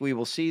I think we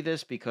will see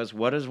this because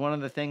what is one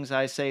of the things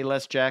I say,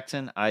 Les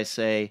Jackson? I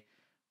say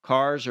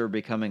cars are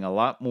becoming a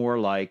lot more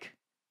like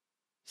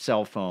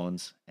cell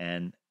phones,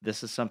 and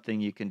this is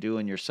something you can do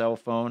on your cell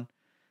phone,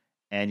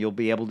 and you'll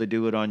be able to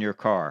do it on your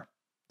car.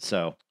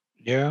 So,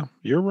 yeah,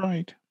 you're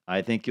right.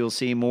 I think you'll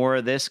see more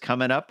of this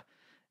coming up,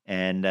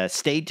 and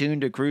stay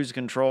tuned to Cruise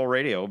Control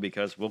Radio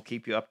because we'll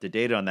keep you up to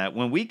date on that.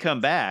 When we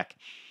come back,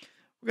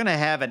 we're going to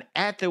have an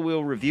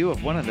at-the-wheel review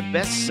of one of the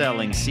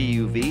best-selling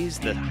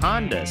CUVs, the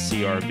Honda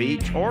CR-V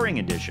Touring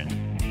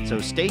Edition.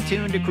 So stay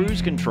tuned to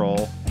Cruise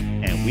Control,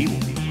 and we will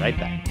be right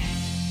back.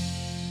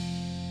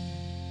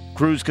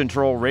 Cruise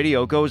Control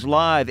Radio goes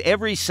live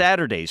every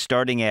Saturday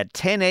starting at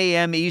 10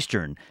 a.m.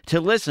 Eastern. To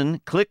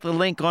listen, click the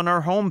link on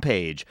our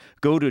homepage.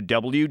 Go to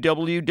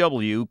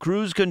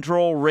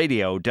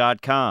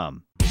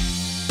www.cruisecontrolradio.com.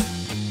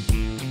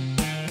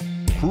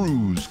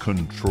 Cruise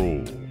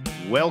Control.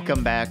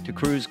 Welcome back to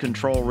Cruise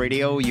Control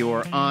Radio,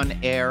 your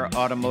on-air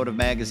automotive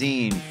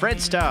magazine. Fred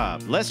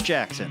Staub, Les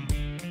Jackson,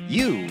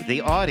 you,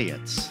 the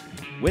audience,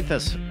 with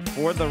us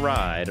for the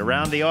ride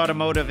around the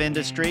automotive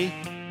industry.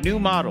 New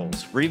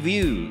models,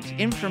 reviews,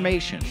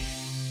 information.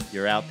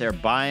 You're out there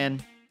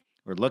buying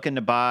or looking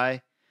to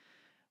buy.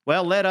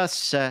 Well, let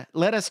us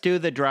do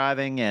the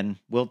driving, and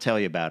we'll tell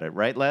you about it.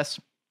 Right, Les?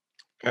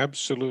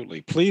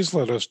 Absolutely. Please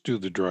let us do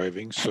the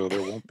driving so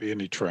there won't be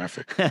any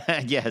traffic.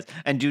 Yes,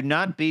 and do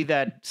not be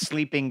that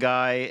sleeping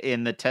guy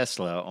in the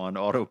Tesla on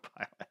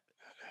autopilot.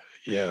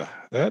 Yeah,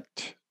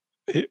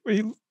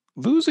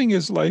 losing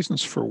his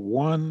license for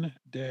one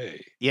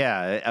day.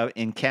 Yeah,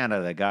 in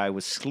Canada, the guy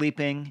was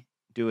sleeping,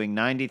 doing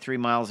 93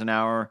 miles an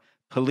hour,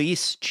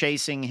 police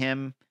chasing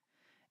him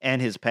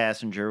and his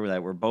passenger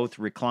that were both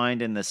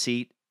reclined in the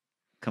seat,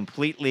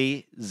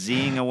 completely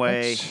Zing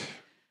away.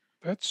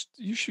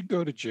 You should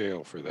go to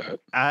jail for that.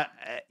 I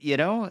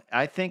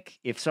think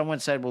if someone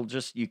said, well,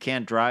 just, you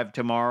can't drive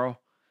tomorrow,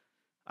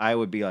 I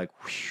would be like,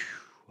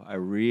 whew, I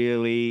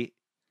really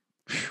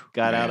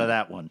got out of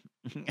that one.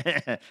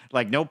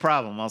 Like, no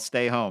problem. I'll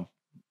stay home.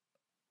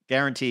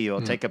 Guarantee you,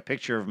 I'll take a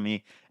picture of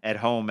me at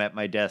home at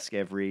my desk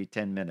every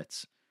 10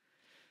 minutes.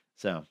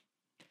 So,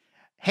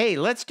 hey,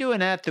 let's do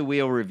an at the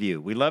wheel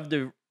review. We love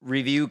to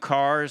review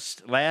cars.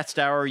 Last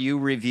hour, you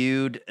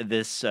reviewed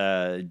this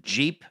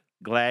Jeep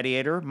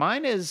Gladiator.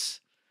 Mine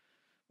is,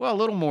 well, a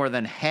little more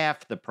than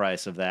half the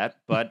price of that,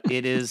 but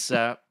it is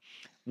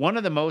one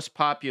of the most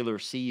popular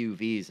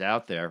CUVs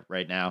out there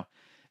right now.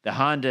 The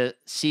Honda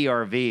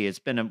CR-V. It's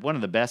been one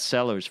of the best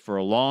sellers for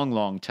a long,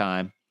 long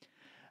time.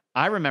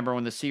 I remember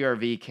when the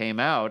CR-V came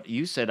out,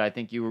 you said, I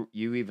think you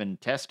even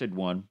tested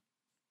one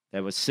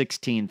that was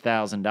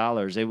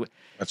 $16,000.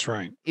 That's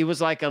right. It was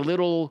like a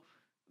little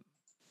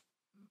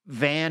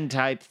van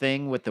type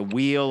thing with the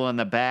wheel on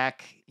the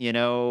back,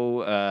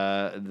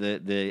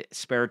 the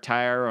spare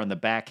tire on the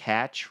back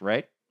hatch,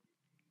 right?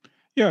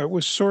 Yeah, it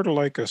was sort of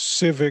like a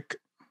Civic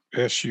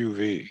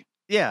SUV.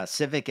 Yeah,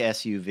 Civic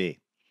SUV.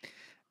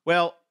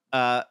 Well,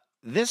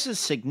 this is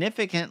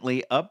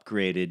significantly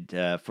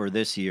upgraded for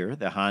this year,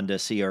 the Honda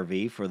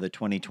CR-V for the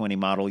 2020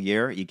 model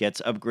year. It gets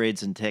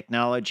upgrades in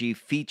technology,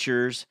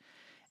 features,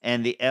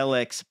 and the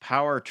LX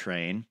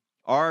powertrain.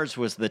 Ours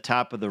was the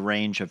top of the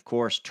range, of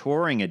course,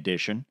 Touring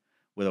Edition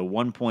with a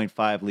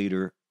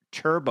 1.5-liter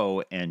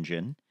turbo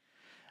engine.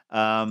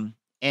 And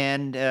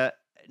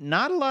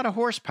not a lot of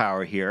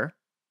horsepower here.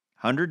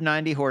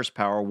 190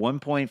 horsepower,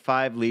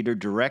 1.5-liter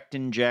direct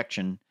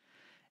injection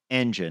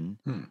engine.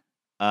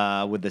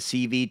 with the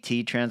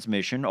CVT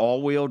transmission,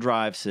 all-wheel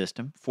drive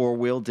system,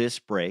 four-wheel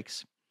disc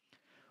brakes.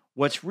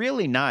 What's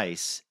really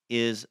nice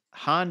is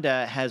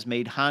Honda has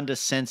made Honda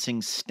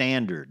Sensing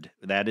standard.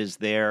 That is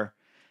their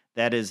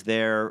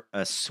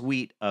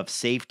suite of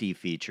safety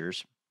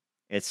features.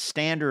 It's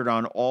standard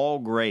on all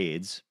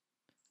grades.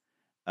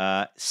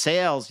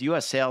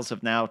 U.S. sales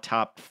have now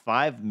topped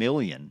 5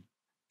 million.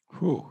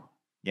 Whew.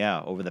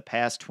 Yeah, over the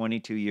past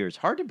 22 years.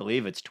 Hard to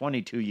believe it's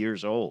 22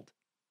 years old.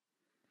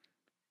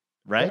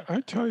 Right?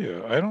 I tell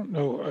you, I don't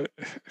know.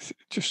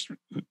 Just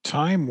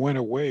time went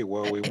away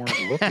while we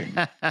weren't looking.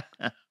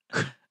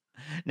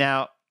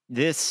 Now,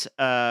 this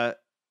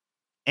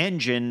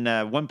engine,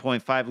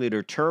 1.5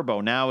 liter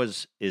turbo, now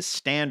is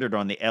standard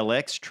on the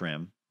LX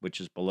trim,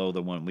 which is below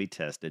the one we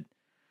tested.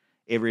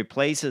 It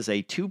replaces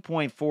a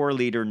 2.4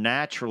 liter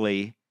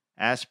naturally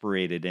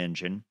aspirated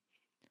engine.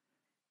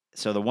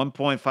 So the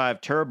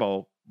 1.5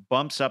 turbo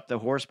bumps up the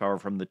horsepower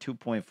from the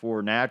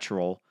 2.4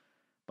 natural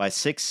by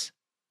 6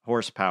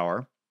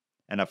 horsepower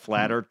and a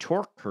flatter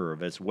torque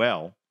curve as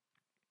well.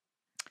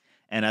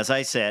 And as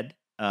I said,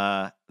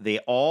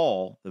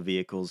 all the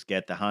vehicles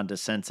get the Honda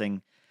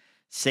Sensing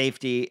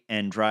safety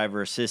and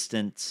driver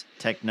assistance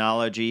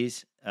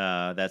technologies.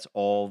 That's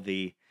all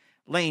the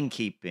lane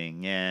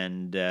keeping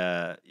and,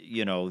 the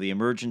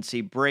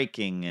emergency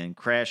braking and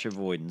crash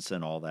avoidance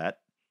and all that,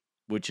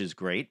 which is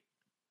great.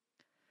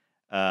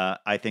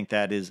 I think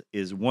that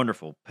is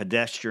wonderful.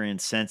 Pedestrian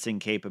sensing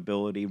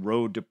capability,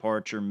 road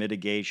departure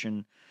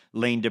mitigation,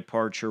 lane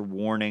departure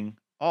warning,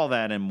 all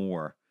that and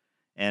more.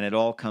 And it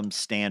all comes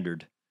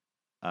standard,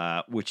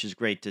 which is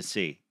great to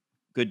see.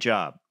 Good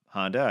job,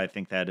 Honda. I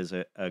think that is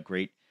a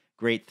great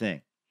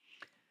thing.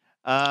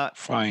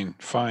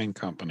 Fine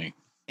company.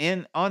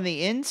 And on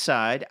the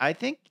inside, I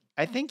think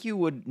you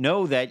would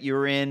know that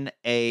you're in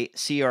a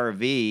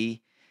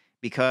CRV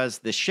because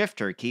the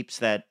shifter keeps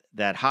that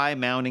high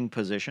mounting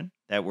position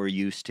that we're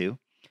used to.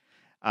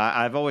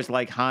 I've always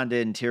liked Honda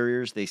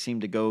interiors. They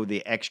seem to go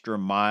the extra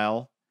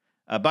mile.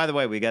 By the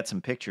way, we got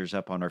some pictures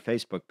up on our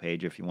Facebook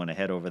page if you want to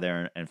head over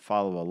there and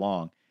follow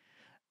along.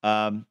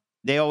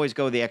 They always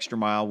go the extra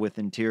mile with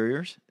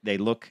interiors. They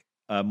look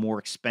more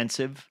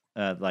expensive,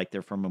 like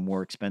they're from a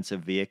more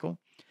expensive vehicle.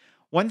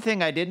 One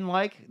thing I didn't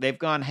like, they've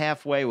gone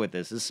halfway with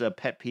this. This is a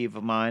pet peeve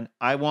of mine.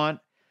 I want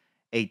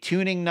a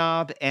tuning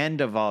knob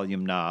and a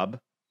volume knob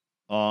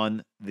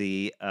on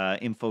the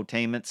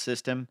infotainment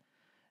system.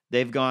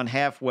 They've gone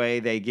halfway.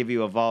 They give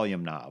you a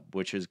volume knob,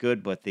 which is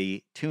good, but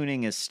the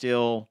tuning is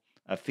still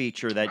a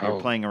feature that you're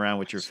playing around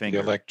with your finger.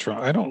 I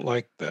don't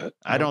like that.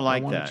 I don't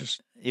like that.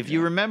 If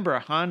you remember,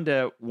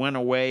 Honda went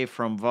away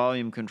from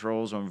volume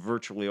controls on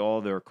virtually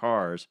all their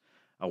cars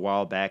a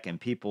while back, and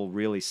people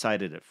really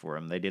cited it for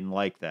them. They didn't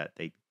like that.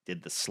 They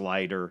did the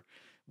slider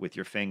with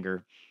your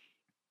finger.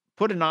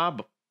 Put a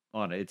knob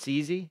on it. It's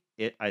easy.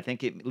 I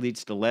think it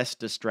leads to less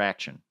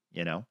distraction,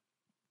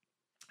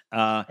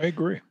 I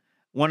agree.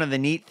 One of the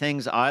neat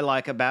things I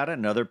like about it,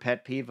 another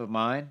pet peeve of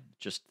mine,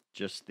 just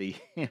the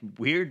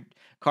weird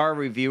car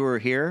reviewer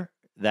here,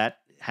 that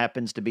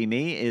happens to be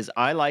me, is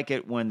I like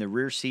it when the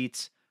rear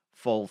seats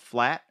fold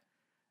flat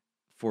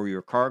for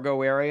your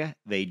cargo area.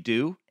 They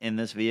do in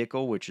this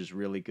vehicle, which is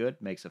really good.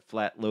 Makes a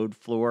flat load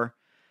floor.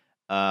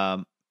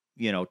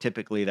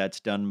 Typically that's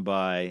done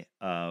by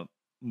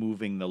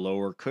moving the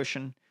lower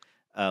cushion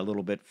a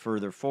little bit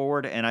further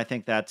forward, and I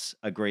think that's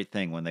a great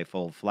thing when they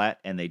fold flat,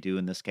 and they do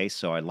in this case,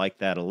 so I like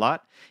that a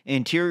lot.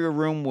 Interior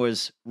room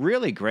was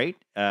really great.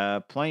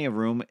 Plenty of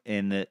room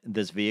in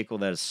this vehicle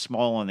that is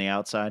small on the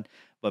outside,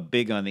 but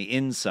big on the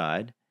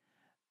inside.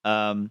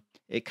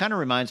 It kind of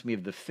reminds me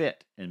of the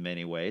Fit in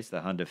many ways,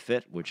 the Honda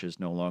Fit, which is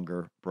no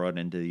longer brought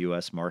into the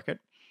U.S. market.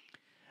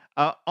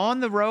 On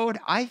the road,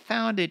 I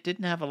found it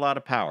didn't have a lot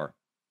of power.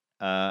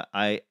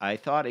 I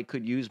thought it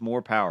could use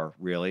more power,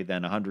 really,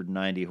 than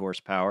 190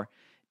 horsepower.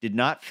 Did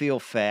not feel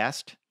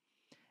fast.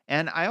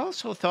 And I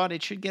also thought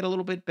it should get a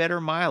little bit better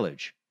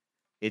mileage.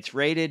 It's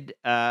rated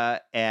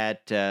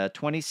at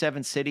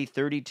 27 city,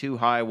 32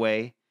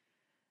 highway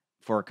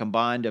for a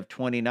combined of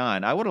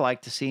 29. I would have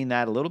liked to seen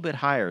that a little bit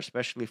higher,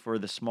 especially for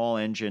the small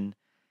engine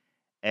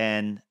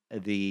and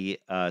the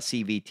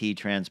CVT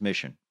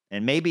transmission.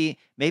 And maybe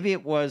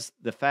it was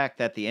the fact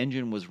that the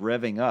engine was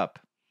revving up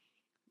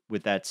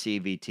with that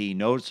CVT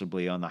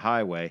noticeably on the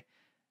highway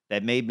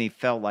that made me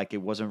felt like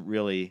it wasn't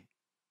really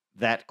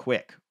that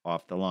quick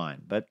off the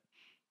line. But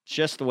it's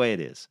just the way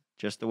it is.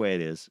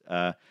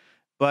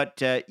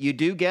 But you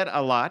do get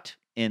a lot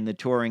in the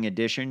Touring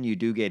Edition. You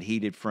do get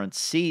heated front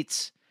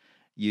seats.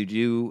 You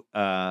do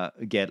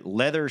get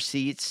leather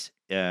seats.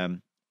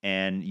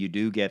 And you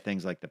do get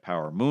things like the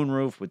power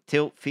moonroof with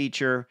tilt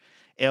feature,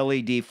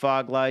 LED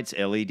fog lights,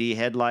 LED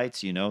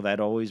headlights. That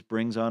always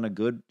brings on a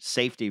good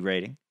safety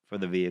rating for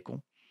the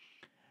vehicle.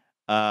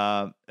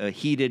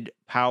 Heated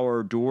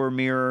power door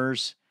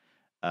mirrors,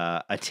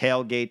 a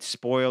tailgate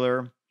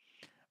spoiler,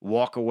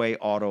 walk-away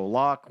auto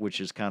lock,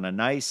 which is kind of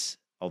nice,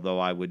 although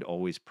I would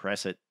always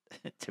press it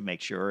to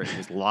make sure it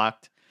was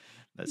locked.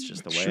 That's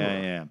just the way I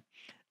am.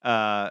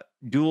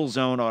 Dual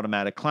zone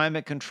automatic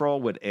climate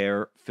control with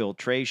air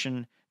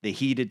filtration, the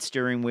heated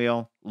steering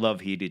wheel.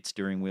 Love heated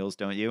steering wheels,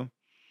 don't you?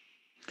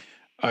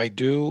 I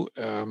do.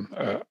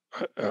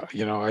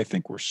 I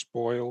think we're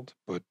spoiled,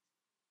 but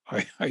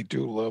I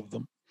do love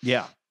them.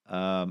 Yeah.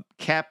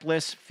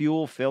 Capless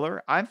fuel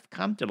filler. I've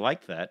come to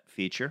like that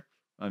feature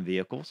on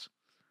vehicles,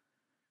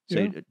 so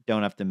Yeah. you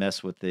don't have to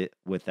mess with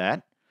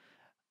that.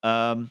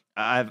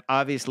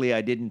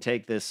 I didn't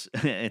take this.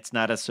 It's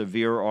not a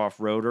severe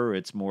off-roader.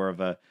 It's more of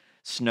a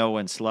snow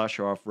and slush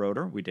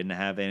off-roader. We didn't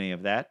have any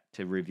of that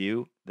to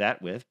review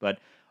that with. But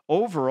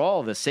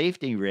overall, the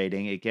safety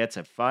rating, it gets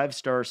a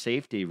 5-star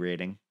safety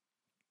rating.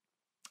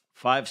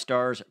 5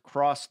 stars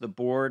across the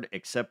board,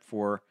 except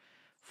for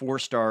 4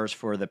 stars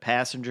for the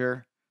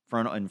passenger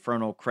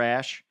frontal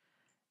crash,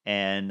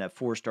 and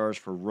 4 stars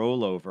for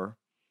rollover.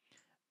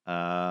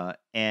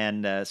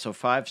 So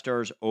 5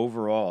 stars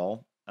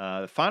overall.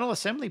 Final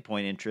assembly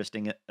point,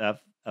 interesting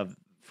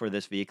for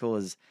this vehicle,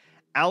 is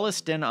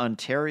Alliston,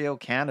 Ontario,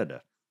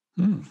 Canada.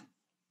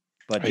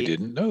 But I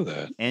didn't know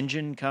that.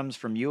 Engine comes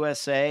from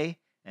USA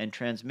and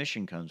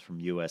transmission comes from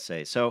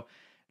USA. So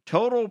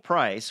total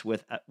price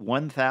with a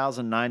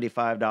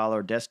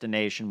 $1,095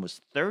 destination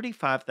was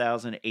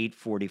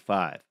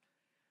 $35,845,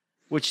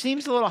 which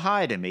seems a little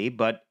high to me,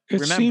 but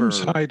It remember, seems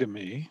high to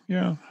me.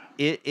 Yeah.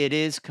 it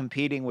is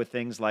competing with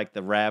things like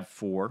the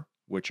RAV4,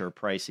 which are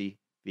pricey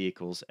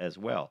vehicles as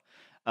well.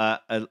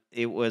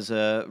 It was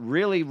a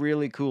really,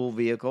 really cool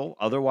vehicle.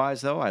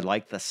 Otherwise, though, I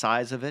like the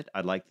size of it. I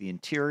like the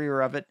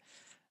interior of it.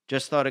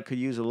 Just thought it could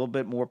use a little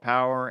bit more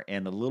power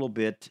and a little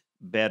bit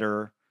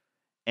better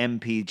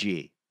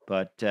MPG.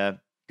 But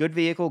good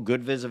vehicle,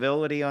 good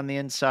visibility on the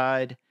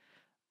inside,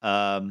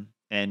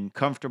 and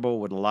comfortable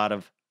with a lot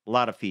of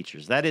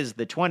features. That is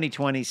the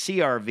 2020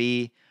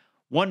 CR-V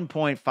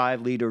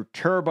 1.5-liter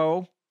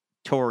turbo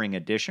touring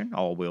edition,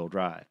 all-wheel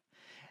drive.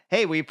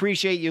 Hey, we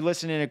appreciate you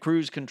listening to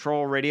Cruise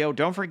Control Radio.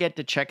 Don't forget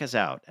to check us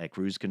out at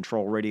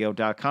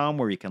cruisecontrolradio.com,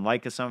 where you can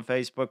like us on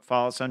Facebook,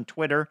 follow us on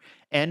Twitter,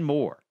 and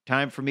more.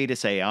 Time for me to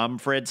say I'm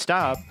Fred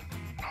Staub.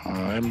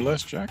 I'm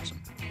Les Jackson.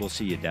 We'll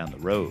see you down the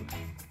road.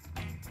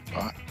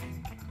 Bye.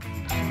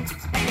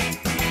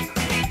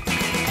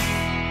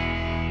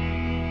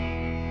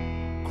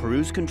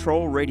 Cruise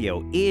Control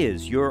Radio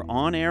is your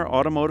on-air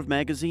automotive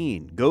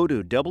magazine. Go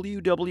to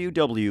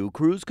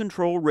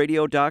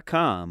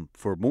www.cruisecontrolradio.com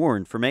for more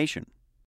information.